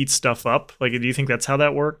just heat stuff up? Do you think that's how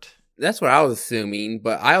that worked? That's what I was assuming,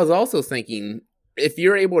 but I was also thinking if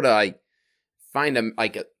you're able to find a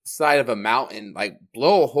side of a mountain,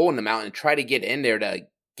 blow a hole in the mountain and try to get in there to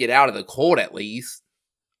get out of the cold at least.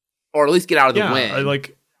 Or at least get out of the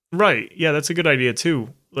wind. Right. Yeah, that's a good idea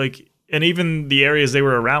too. And even the areas they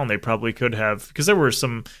were around, they probably could have, because there were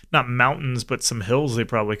some, not mountains, but some hills they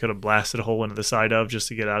probably could have blasted a hole into the side of just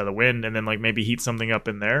to get out of the wind and then maybe heat something up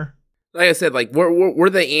in there. Like I said, where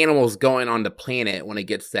the animals going on the planet when it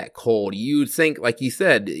gets that cold? You'd think, like you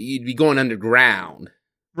said, you'd be going underground.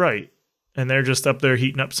 Right. And they're just up there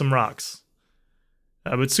heating up some rocks.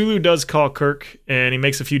 But Sulu does call Kirk, and he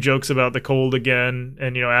makes a few jokes about the cold again,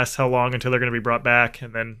 and asks how long until they're going to be brought back.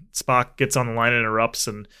 And then Spock gets on the line and interrupts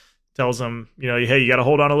and tells him, hey, you got to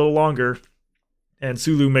hold on a little longer. And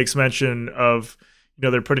Sulu makes mention of,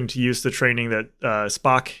 they're putting to use the training that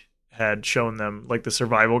Spock had shown them, the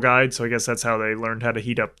survival guide. So I guess that's how they learned how to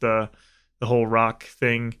heat up the whole rock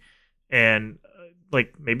thing. And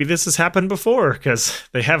like, maybe this has happened before because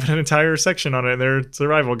they have an entire section on it in their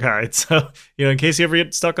survival guide. So, in case you ever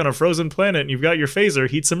get stuck on a frozen planet and you've got your phaser,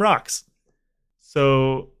 heat some rocks.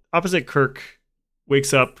 So opposite Kirk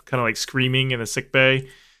wakes up kind of like screaming in the sick bay,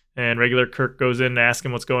 and regular Kirk goes in to ask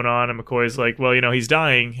him what's going on. And McCoy's like, well, he's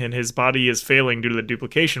dying and his body is failing due to the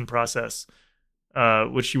duplication process,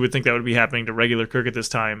 which you would think that would be happening to regular Kirk at this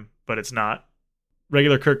time, but it's not.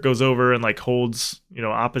 Regular Kirk goes over and like holds,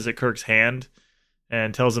 opposite Kirk's hand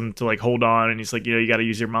and tells him to like hold on. And he's like, you got to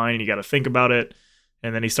use your mind and you got to think about it.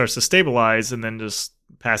 And then he starts to stabilize and then just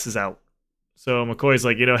passes out. So McCoy's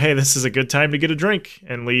like, hey, this is a good time to get a drink,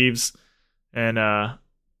 and leaves. And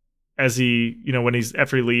as he,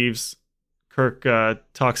 after he leaves, Kirk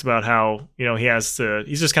talks about how,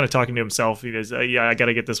 he's just kind of talking to himself. He goes, yeah, I got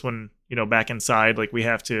to get this one, back inside. Like, we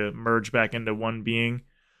have to merge back into one being.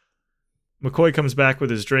 McCoy comes back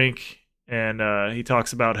with his drink, and he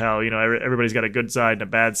talks about how, everybody's got a good side and a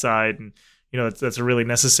bad side. And, that's a really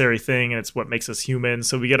necessary thing, and it's what makes us human.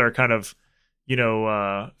 So we get our kind of,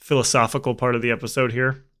 philosophical part of the episode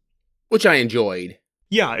here, which I enjoyed.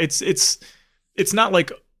 Yeah, it's not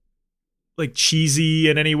like cheesy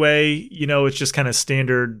in any way, it's just kind of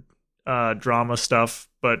standard drama stuff,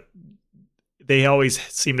 but they always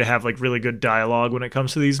seem to have like really good dialogue when it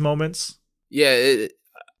comes to these moments. Yeah,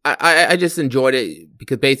 I just enjoyed it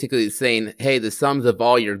because basically it's saying, hey, the sums of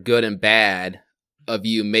all your good and bad of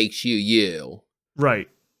you makes you you. Right.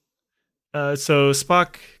 So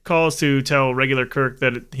Spock calls to tell regular Kirk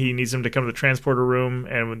that he needs him to come to the transporter room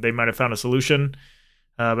and they might have found a solution.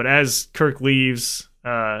 But as Kirk leaves,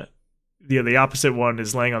 the opposite one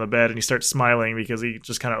is laying on the bed and he starts smiling because he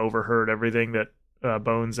just kind of overheard everything that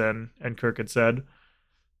Bones and Kirk had said.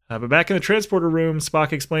 But back in the transporter room,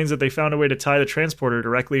 Spock explains that they found a way to tie the transporter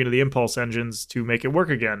directly into the impulse engines to make it work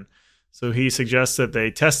again. So he suggests that they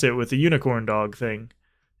test it with the unicorn dog thing.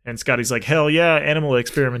 And Scotty's like, hell yeah, animal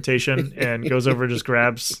experimentation, and goes over and just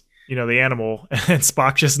grabs, the animal, and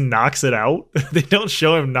Spock just knocks it out. They don't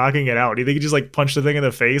show him knocking it out. Do you think he just like punch the thing in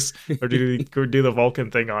the face, or do the Vulcan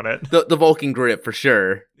thing on it? The Vulcan grip for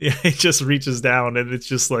sure. Yeah, he just reaches down, and it's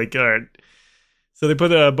just like, all right. So they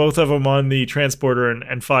put both of them on the transporter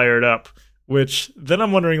and fire it up, which then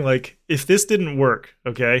I'm wondering, like, if this didn't work,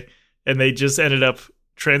 okay, and they just ended up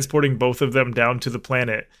transporting both of them down to the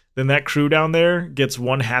planet, then that crew down there gets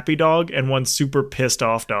one happy dog and one super pissed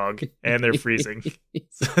off dog, and they're freezing.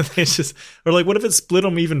 So they just, or like, what if it split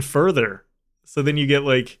them even further? So then you get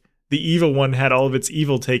like the evil one had all of its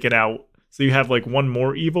evil taken out, so you have like one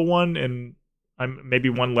more evil one and maybe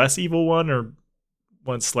one less evil one, or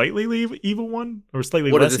one slightly evil one, or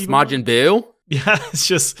slightly what less. What is this, evil Majin Buu? Yeah, it's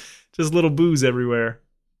just little boos everywhere.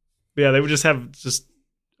 But yeah, they would just have just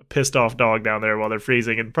a pissed off dog down there while they're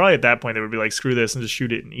freezing, and probably at that point they would be like, screw this, and just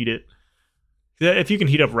shoot it and eat it. If you can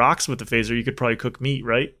heat up rocks with the phaser, you could probably cook meat,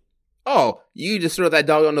 right? Oh, you just throw that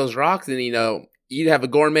dog on those rocks and, you'd have a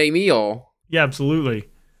gourmet meal. Yeah, absolutely.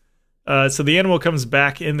 So the animal comes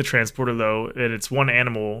back in the transporter, though, and it's one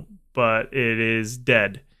animal, but it is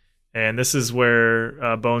dead. And this is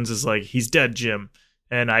where Bones is like, he's dead, Jim.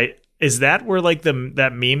 And is that where like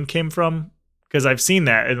that meme came from? Because I've seen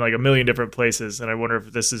that in like a million different places, and I wonder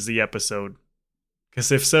if this is the episode. Because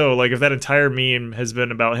if so, like if that entire meme has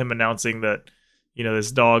been about him announcing that,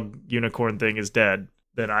 this dog unicorn thing is dead,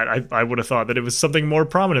 then I would have thought that it was something more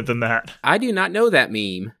prominent than that. I do not know that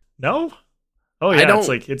meme. No? Oh yeah,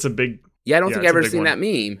 it's a big. Yeah, I don't think I've ever seen that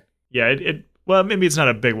meme. Yeah, well, maybe it's not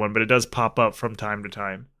a big one, but it does pop up from time to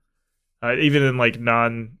time. Even in like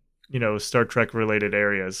non, Star Trek related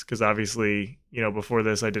areas, because obviously, before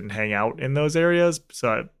this I didn't hang out in those areas,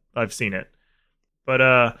 so I've seen it.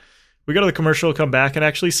 But we go to the commercial, come back, and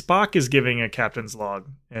actually Spock is giving a captain's log,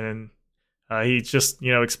 and he's just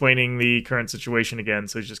explaining the current situation again.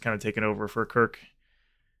 So he's just kind of taking over for Kirk.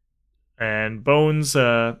 And Bones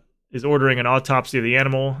is ordering an autopsy of the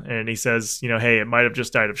animal, and he says, hey, it might have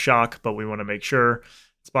just died of shock, but we want to make sure.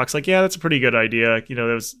 Spock's like, yeah, that's a pretty good idea.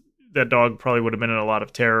 That dog probably would have been in a lot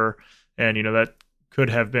of terror, and that could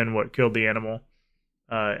have been what killed the animal.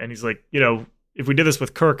 And he's like, if we did this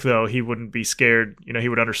with Kirk, though, he wouldn't be scared. He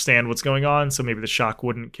would understand what's going on, so maybe the shock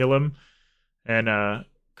wouldn't kill him. And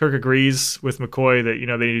Kirk agrees with McCoy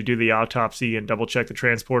that they need to do the autopsy and double check the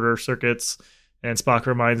transporter circuits. And Spock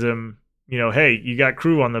reminds him, hey, you got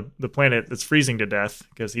crew on the planet that's freezing to death,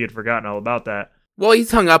 because he had forgotten all about that. Well,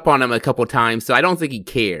 he's hung up on him a couple times, so I don't think he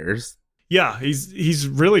cares. Yeah, he's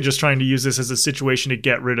really just trying to use this as a situation to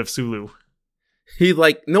get rid of Sulu. He's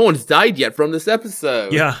like, no one's died yet from this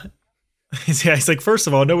episode. Yeah. He's like, first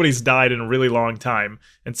of all, nobody's died in a really long time.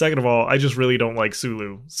 And second of all, I just really don't like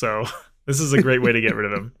Sulu. So this is a great way to get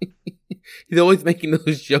rid of him. He's always making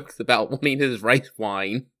those jokes about wanting his rice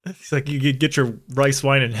wine. It's like you could get your rice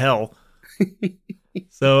wine in hell.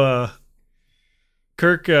 So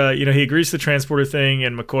Kirk, he agrees to the transporter thing,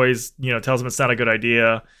 and McCoy's, tells him it's not a good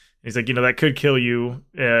idea. He's like, that could kill you,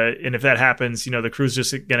 and if that happens, the crew's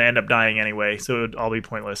just going to end up dying anyway, so it would all be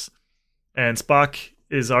pointless. And Spock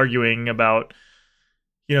is arguing about,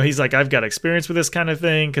 he's like, I've got experience with this kind of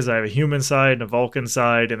thing because I have a human side and a Vulcan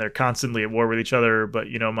side, and they're constantly at war with each other, but,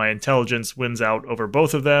 my intelligence wins out over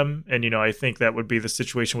both of them, and, I think that would be the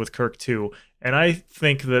situation with Kirk too. And I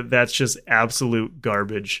think that that's just absolute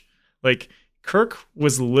garbage. Like, Kirk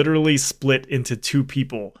was literally split into two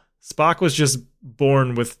people. Spock was just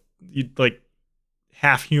born with, like,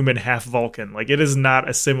 half human, half Vulcan. Like, it is not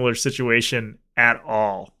a similar situation at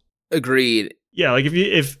all. Agreed. Yeah, like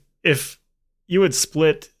if you would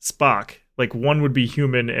split Spock, like one would be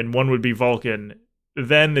human and one would be Vulcan,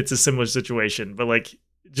 then it's a similar situation. But like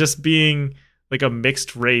just being like a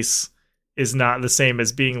mixed race is not the same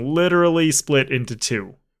as being literally split into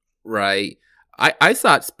two. Right. I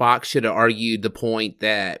thought Spock should have argued the point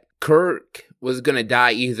that Kirk was going to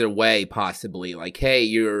die either way, possibly. Like, hey,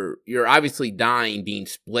 you're obviously dying being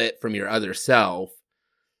split from your other self,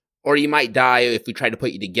 or you might die if we try to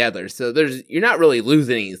put you together. So you're not really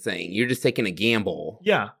losing anything. You're just taking a gamble.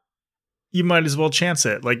 Yeah. You might as well chance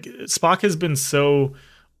it. Like, Spock has been so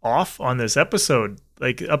off on this episode.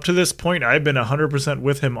 Like, up to this point, I've been 100%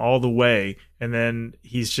 with him all the way. And then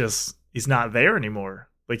he's not there anymore.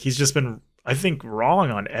 Like, he's just been, I think,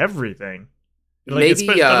 wrong on everything. Like,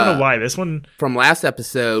 Maybe I don't know why. This one from last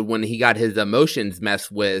episode, when he got his emotions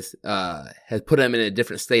messed with, has put him in a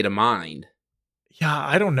different state of mind. Yeah,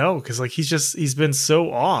 I don't know, because like he's been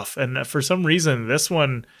so off, and for some reason this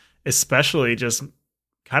one especially just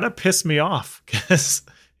kind of pissed me off because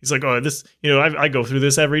he's like, oh, this, I go through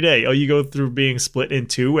this every day. Oh, you go through being split in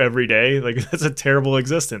two every day? Like, that's a terrible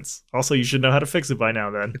existence. Also, you should know how to fix it by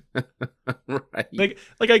now. Then, right?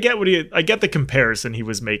 Like I get the comparison he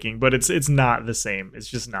was making, but it's not the same. It's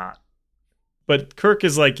just not. But Kirk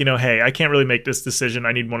is like, hey, I can't really make this decision.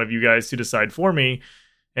 I need one of you guys to decide for me.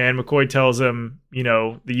 And McCoy tells him,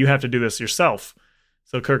 that you have to do this yourself.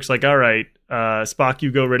 So Kirk's like, all right, Spock, you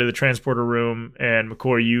go right to the transporter room, and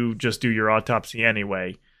McCoy, you just do your autopsy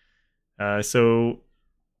anyway. So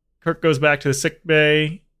Kirk goes back to the sick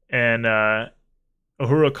bay, and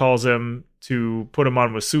Uhura calls him to put him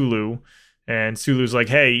on with Sulu. And Sulu's like,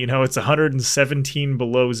 hey, it's 117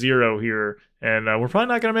 below zero here, and we're probably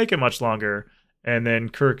not going to make it much longer. And then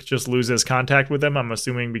Kirk just loses contact with them, I'm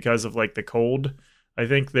assuming because of like the cold. I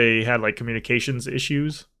think they had like communications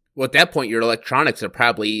issues. Well, at that point, your electronics are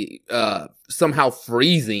probably somehow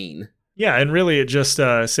freezing. Yeah, and really it just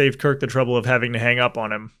saved Kirk the trouble of having to hang up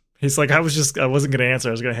on him. He's like, I wasn't going to answer.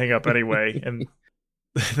 I was going to hang up anyway. And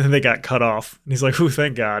then they got cut off. And he's like,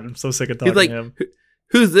 thank God. I'm so sick of talking to him.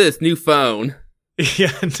 Who's this? New phone.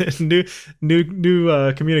 Yeah,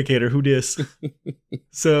 new communicator. Who dis?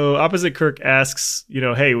 So opposite Kirk asks,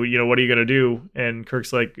 hey, what are you gonna do? And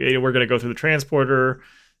Kirk's like, hey, we're gonna go through the transporter.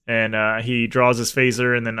 And he draws his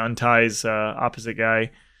phaser and then unties opposite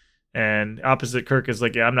guy. And opposite Kirk is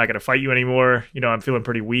like, yeah, I'm not gonna fight you anymore. I'm feeling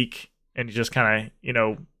pretty weak. And he's just kind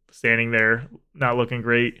of, standing there, not looking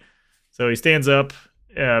great. So he stands up,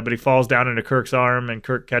 but he falls down into Kirk's arm, and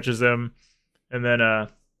Kirk catches him. And then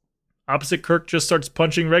opposite Kirk just starts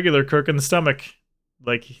punching regular Kirk in the stomach.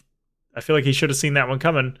 Like, I feel like he should have seen that one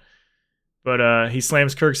coming. But he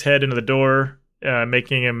slams Kirk's head into the door,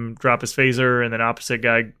 making him drop his phaser, and then opposite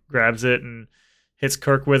guy grabs it and hits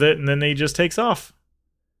Kirk with it, and then he just takes off.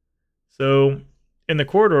 So in the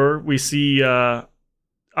corridor, we see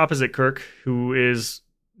opposite Kirk, who is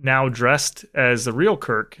now dressed as the real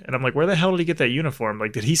Kirk. And I'm like, where the hell did he get that uniform?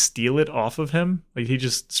 Like, did he steal it off of him? Like, he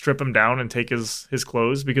just strip him down and take his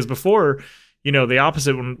clothes? Because before, the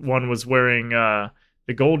opposite one was wearing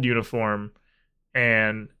the gold uniform,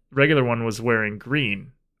 and regular one was wearing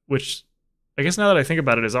green, which I guess now that I think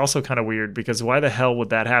about it is also kind of weird, because why the hell would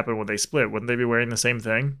that happen when they split? Wouldn't they be wearing the same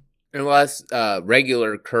thing? Unless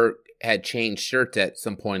regular Kirk had changed shirts at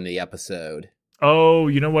some point in the episode. Oh,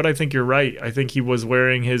 you know what? I think you're right. I think he was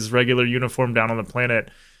wearing his regular uniform down on the planet,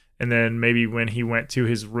 and then maybe when he went to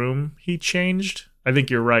his room, he changed. I think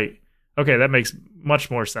you're right. Okay, that makes much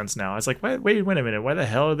more sense now. I was like, wait a minute. Why the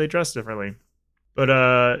hell are they dressed differently?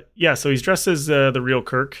 But yeah, so he's dressed as the real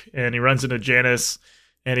Kirk, and he runs into Janice,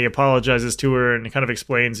 and he apologizes to her, and he kind of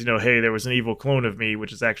explains, hey, there was an evil clone of me,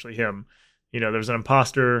 which is actually him. There was an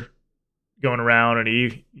imposter going around, and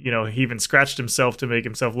he even scratched himself to make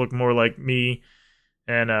himself look more like me.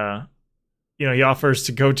 And he offers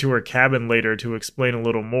to go to her cabin later to explain a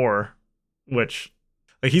little more, which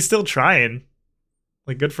Like, he's still trying.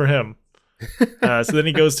 Like, good for him. So then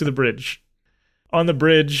he goes to the bridge. On the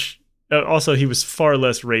bridge, also, he was far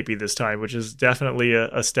less rapey this time, which is definitely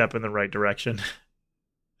a step in the right direction.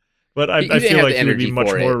 But I feel like he would be much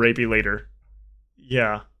more rapey later.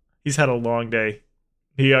 Yeah. He's had a long day.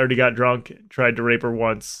 He already got drunk, tried to rape her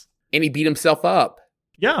once. And he beat himself up.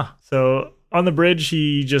 Yeah. So on the bridge,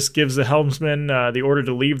 he just gives the helmsman the order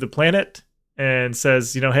to leave the planet and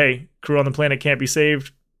says, hey, crew on the planet can't be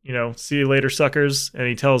saved. See you later, suckers. And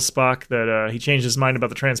he tells Spock that he changed his mind about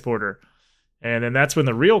the transporter. And then that's when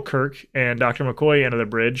the real Kirk and Dr. McCoy enter the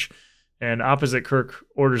bridge. And opposite Kirk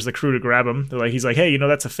orders the crew to grab him. He's like, hey,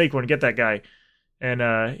 that's a fake one. Get that guy.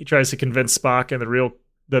 And he tries to convince Spock and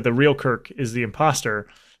the real Kirk is the imposter.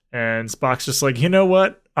 And Spock's just like, you know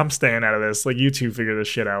what? I'm staying out of this. Like, you two figure this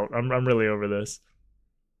shit out. I'm really over this.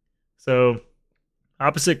 So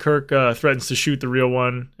opposite Kirk threatens to shoot the real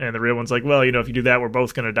one. And the real one's like, well, if you do that, we're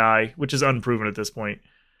both going to die, which is unproven at this point.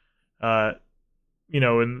 And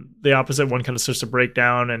the opposite one kind of starts to break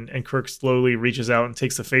down, and Kirk slowly reaches out and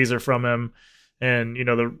takes the phaser from him. And,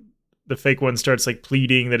 the fake one starts like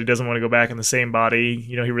pleading that he doesn't want to go back in the same body.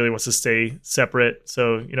 He really wants to stay separate.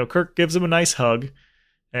 So, Kirk gives him a nice hug,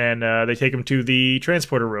 and they take him to the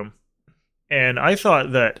transporter room. And I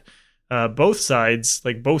thought that both sides,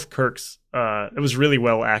 like both Kirks, it was really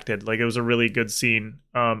well acted. Like, it was a really good scene.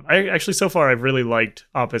 So far, I've really liked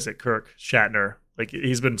opposite Kirk, Shatner. Like,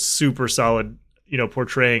 he's been super solid,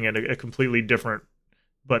 portraying a completely different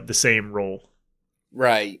but the same role.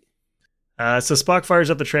 Right. So Spock fires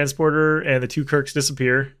up the transporter, and the two Kirks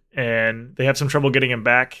disappear, and they have some trouble getting him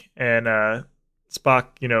back. And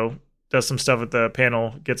Spock, does some stuff at the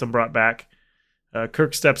panel, gets him brought back.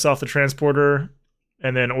 Kirk steps off the transporter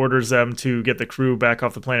and then orders them to get the crew back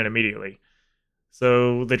off the planet immediately.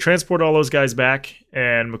 So they transport all those guys back,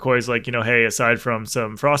 and McCoy's like, hey, aside from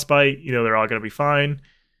some frostbite, they're all going to be fine.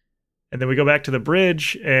 And then we go back to the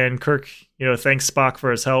bridge, and Kirk, thanks Spock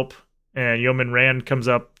for his help. And Yeoman Rand comes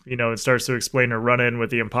up, and starts to explain her run-in with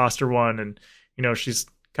the imposter one. And, she's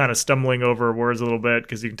kind of stumbling over words a little bit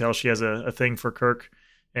because you can tell she has a thing for Kirk.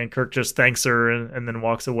 And Kirk just thanks her and then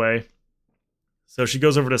walks away. So she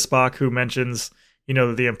goes over to Spock, who mentions,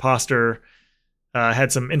 that the imposter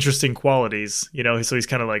had some interesting qualities. So he's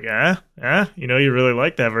kind of like, you really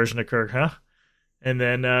like that version of Kirk, huh? And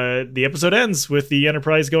then the episode ends with the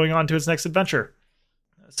Enterprise going on to its next adventure.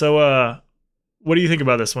 So what do you think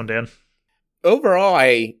about this one, Dan? Overall,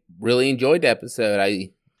 I really enjoyed the episode.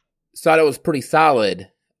 I thought it was pretty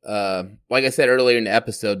solid. Like I said earlier in the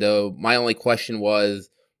episode, though, my only question was,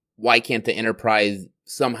 why can't the Enterprise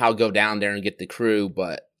somehow go down there and get the crew?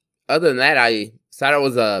 But other than that, I thought it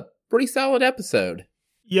was a pretty solid episode.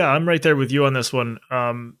 Yeah, I'm right there with you on this one.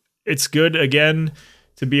 It's good, again,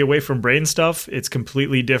 to be away from brain stuff. It's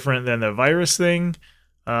completely different than the virus thing.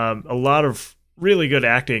 A lot of really good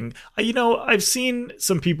acting. I've seen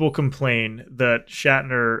some people complain that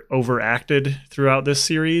Shatner overacted throughout this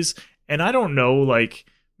series, and I don't know,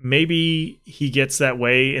 maybe he gets that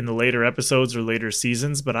way in the later episodes or later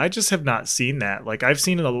seasons, but I just have not seen that. I've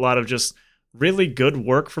seen a lot of just really good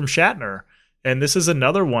work from Shatner, and this is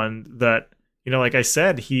another one that, like I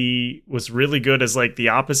said, he was really good as the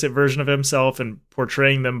opposite version of himself and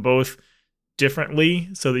portraying them both differently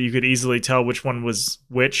so that you could easily tell which one was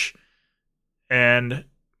which. And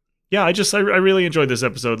yeah, I really enjoyed this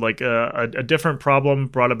episode. A different problem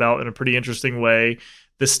brought about in a pretty interesting way.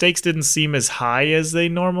 The stakes didn't seem as high as they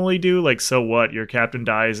normally do. So what? Your captain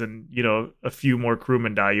dies and, a few more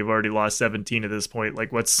crewmen die. You've already lost 17 at this point.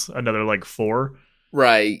 What's another 4?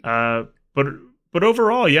 Right. But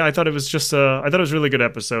overall, yeah, I thought it was just I thought it was a really good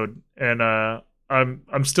episode. And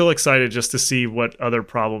I'm still excited just to see what other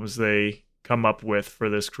problems they come up with for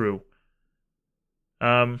this crew.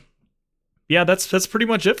 Yeah, that's pretty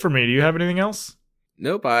much it for me. Do you have anything else?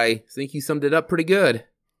 Nope, I think you summed it up pretty good.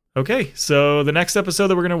 Okay, so the next episode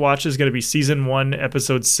that we're going to watch is going to be Season 1,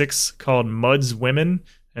 Episode 6, called Mudd's Women,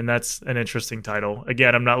 and that's an interesting title.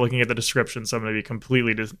 Again, I'm not looking at the description, so I'm going to be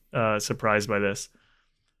completely surprised by this.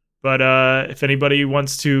 But if anybody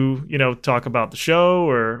wants to, talk about the show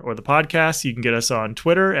or the podcast, you can get us on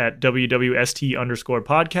Twitter at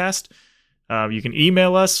WWST_podcast. You can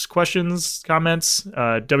email us questions, comments,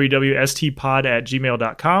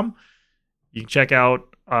 wwstpod@gmail.com. You can check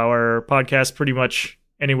out our podcast pretty much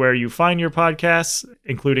anywhere you find your podcasts,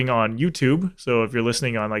 including on YouTube. So if you're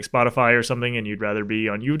listening on Spotify or something and you'd rather be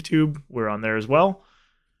on YouTube, we're on there as well.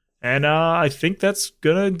 And I think that's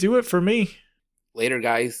going to do it for me. Later,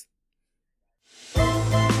 guys.